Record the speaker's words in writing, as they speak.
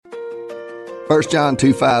1 John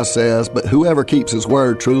 2:5 says, "But whoever keeps his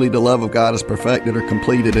word, truly the love of God is perfected or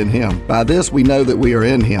completed in him. By this we know that we are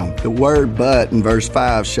in him." The word "but" in verse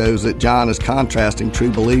 5 shows that John is contrasting true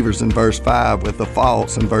believers in verse 5 with the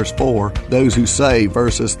false in verse 4, those who say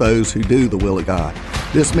versus those who do the will of God.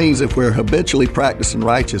 This means if we're habitually practicing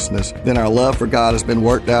righteousness, then our love for God has been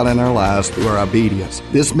worked out in our lives through our obedience.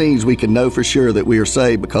 This means we can know for sure that we are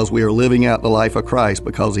saved because we are living out the life of Christ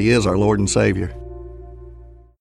because He is our Lord and Savior.